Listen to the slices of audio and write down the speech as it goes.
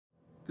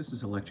This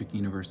is Electric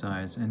Universe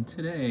Eyes, and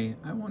today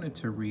I wanted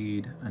to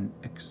read an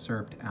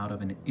excerpt out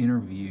of an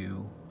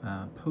interview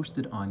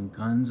posted on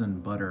Guns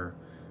and Butter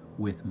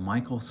with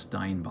Michael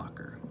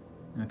Steinbacher.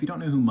 Now, if you don't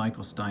know who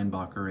Michael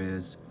Steinbacher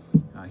is,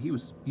 he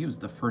was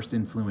the first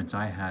influence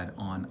I had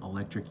on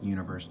Electric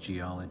Universe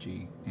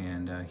Geology,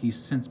 and he's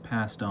since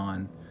passed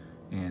on,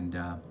 and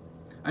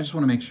I just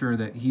want to make sure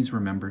that he's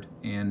remembered.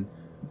 And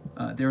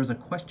there was a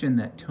question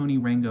that Tony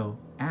Rango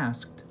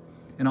asked,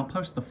 and I'll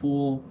post the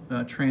full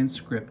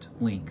transcript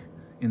link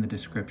in the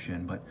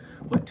description, but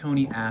what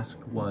Tony asked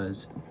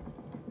was,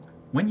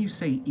 when you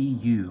say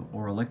EU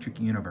or Electric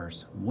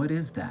Universe, what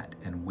is that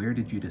and where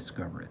did you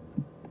discover it?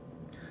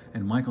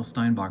 And Michael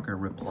Steinbacher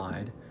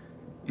replied,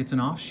 it's an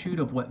offshoot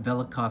of what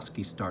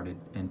Velikovsky started,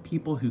 and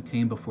people who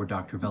came before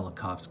Dr.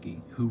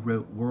 Velikovsky, who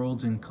wrote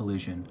Worlds in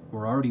Collision,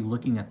 were already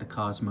looking at the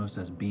cosmos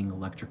as being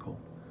electrical.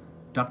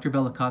 Dr.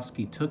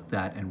 Velikovsky took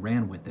that and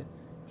ran with it.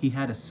 He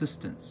had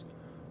assistants.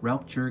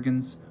 Ralph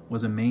Jurgens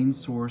was a main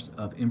source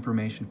of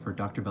information for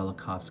Dr.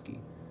 Velikovsky.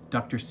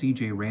 Dr.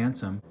 C.J.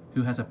 Ransom,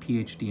 who has a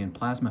PhD in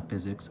plasma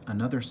physics,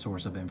 another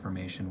source of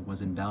information, was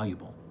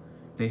invaluable.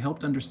 They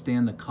helped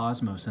understand the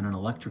cosmos in an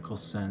electrical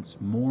sense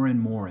more and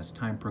more as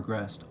time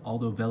progressed,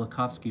 although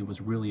Velikovsky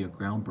was really a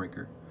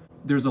groundbreaker.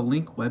 There's a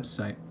link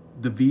website,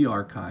 the V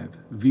Archive,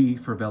 V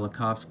for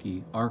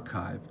Velikovsky,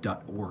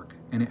 archive.org,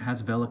 and it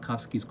has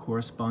Velikovsky's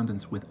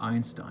correspondence with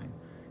Einstein.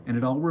 And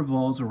it all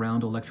revolves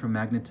around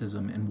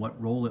electromagnetism and what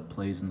role it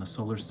plays in the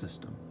solar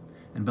system.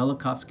 And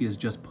Velikovsky is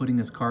just putting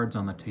his cards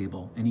on the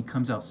table, and he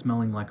comes out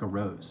smelling like a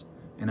rose,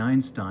 and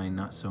Einstein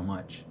not so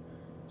much.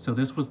 So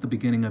this was the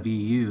beginning of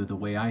EU the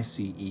way I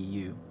see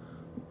EU.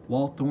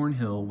 Walt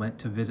Thornhill went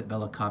to visit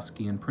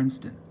Velikovsky in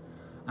Princeton.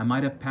 I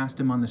might have passed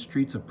him on the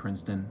streets of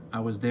Princeton.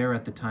 I was there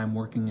at the time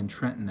working in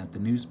Trenton at the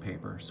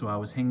newspaper, so I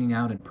was hanging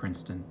out in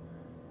Princeton.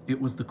 It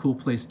was the cool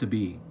place to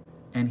be.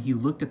 And he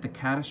looked at the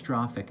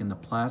catastrophic and the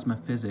plasma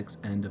physics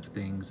end of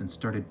things and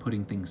started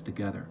putting things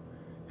together.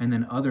 And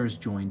then others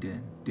joined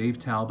in. Dave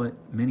Talbot,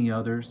 many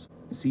others,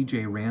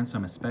 C.J.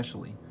 Ransom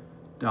especially.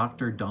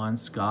 Dr. Don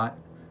Scott,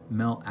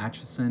 Mel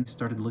Acheson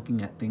started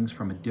looking at things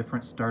from a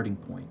different starting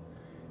point.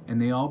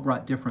 And they all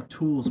brought different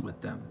tools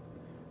with them.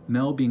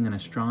 Mel being an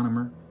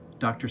astronomer,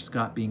 Dr.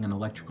 Scott being an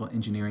electrical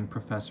engineering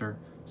professor.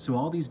 So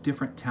all these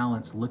different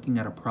talents looking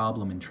at a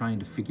problem and trying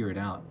to figure it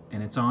out.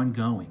 And it's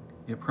ongoing.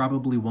 It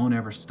probably won't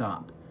ever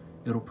stop.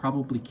 It'll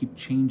probably keep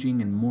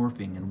changing and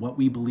morphing, and what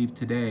we believe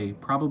today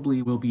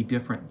probably will be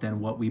different than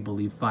what we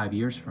believe 5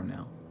 years from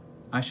now.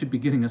 I should be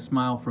getting a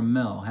smile from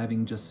Mel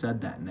having just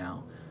said that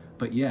now.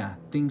 But yeah,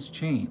 things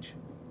change.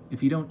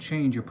 If you don't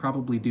change, you're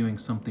probably doing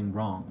something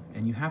wrong,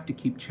 and you have to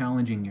keep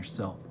challenging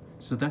yourself.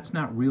 So that's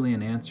not really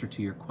an answer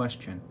to your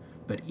question,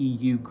 but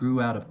EU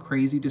grew out of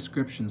crazy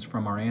descriptions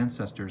from our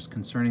ancestors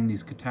concerning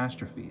these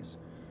catastrophes.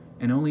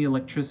 And only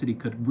electricity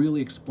could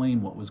really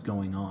explain what was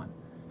going on.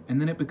 And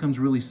then it becomes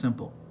really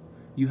simple.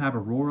 You have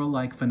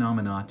Aurora-like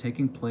phenomena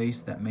taking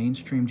place that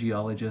mainstream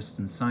geologists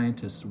and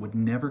scientists would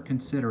never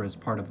consider as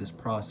part of this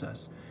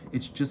process.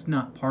 It's just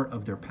not part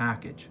of their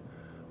package,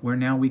 where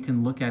now we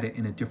can look at it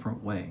in a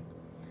different way.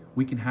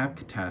 We can have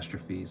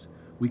catastrophes.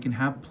 We can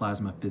have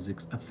plasma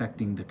physics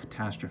affecting the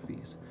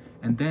catastrophes.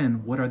 And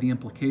then, what are the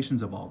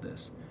implications of all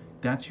this?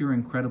 That's your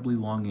incredibly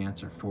long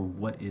answer for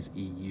what is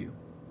EU.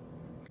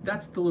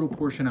 That's the little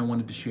portion I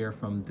wanted to share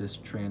from this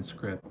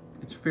transcript.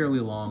 It's fairly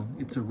long,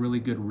 it's a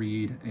really good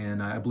read,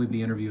 and I believe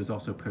the interview is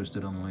also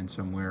posted online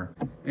somewhere.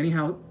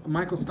 Anyhow,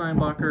 Michael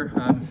Steinbacher,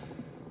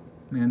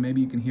 man, maybe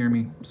you can hear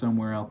me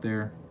somewhere out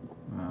there.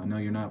 I know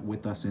you're not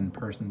with us in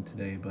person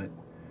today, but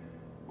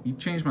you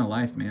changed my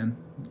life, man.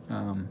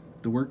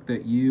 The work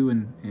that you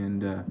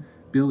and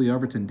Billy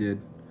Overton did,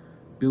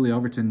 Billy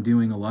Overton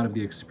doing a lot of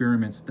the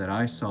experiments that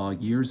I saw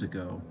years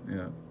ago,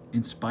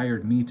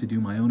 inspired me to do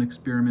my own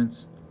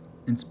experiments,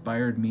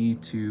 inspired me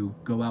to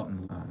go out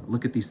and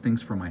look at these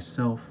things for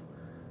myself,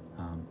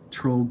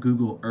 troll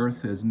Google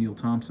Earth, as Neil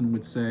Thompson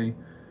would say.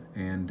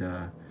 And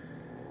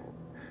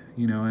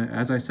you know,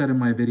 as I said in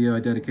my video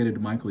I dedicated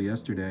to Michael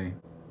yesterday,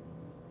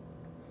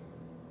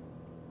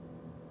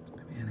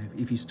 man,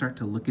 if you start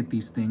to look at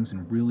these things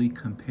and really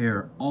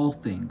compare all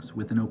things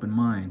with an open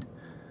mind,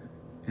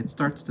 it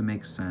starts to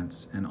make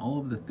sense, and all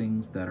of the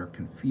things that are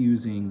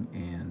confusing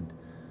and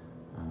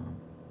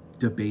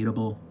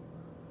debatable,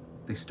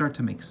 they start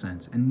to make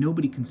sense, and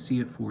nobody can see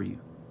it for you.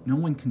 No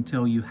one can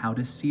tell you how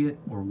to see it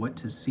or what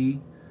to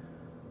see.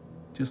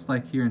 Just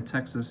like here in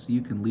Texas,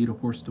 you can lead a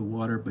horse to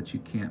water, but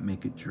you can't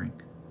make it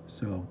drink.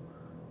 So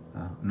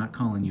I'm not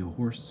calling you a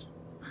horse,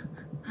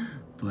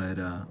 but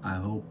I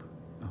hope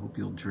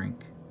you'll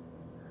drink.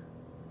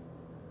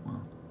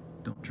 Well,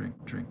 don't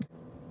drink.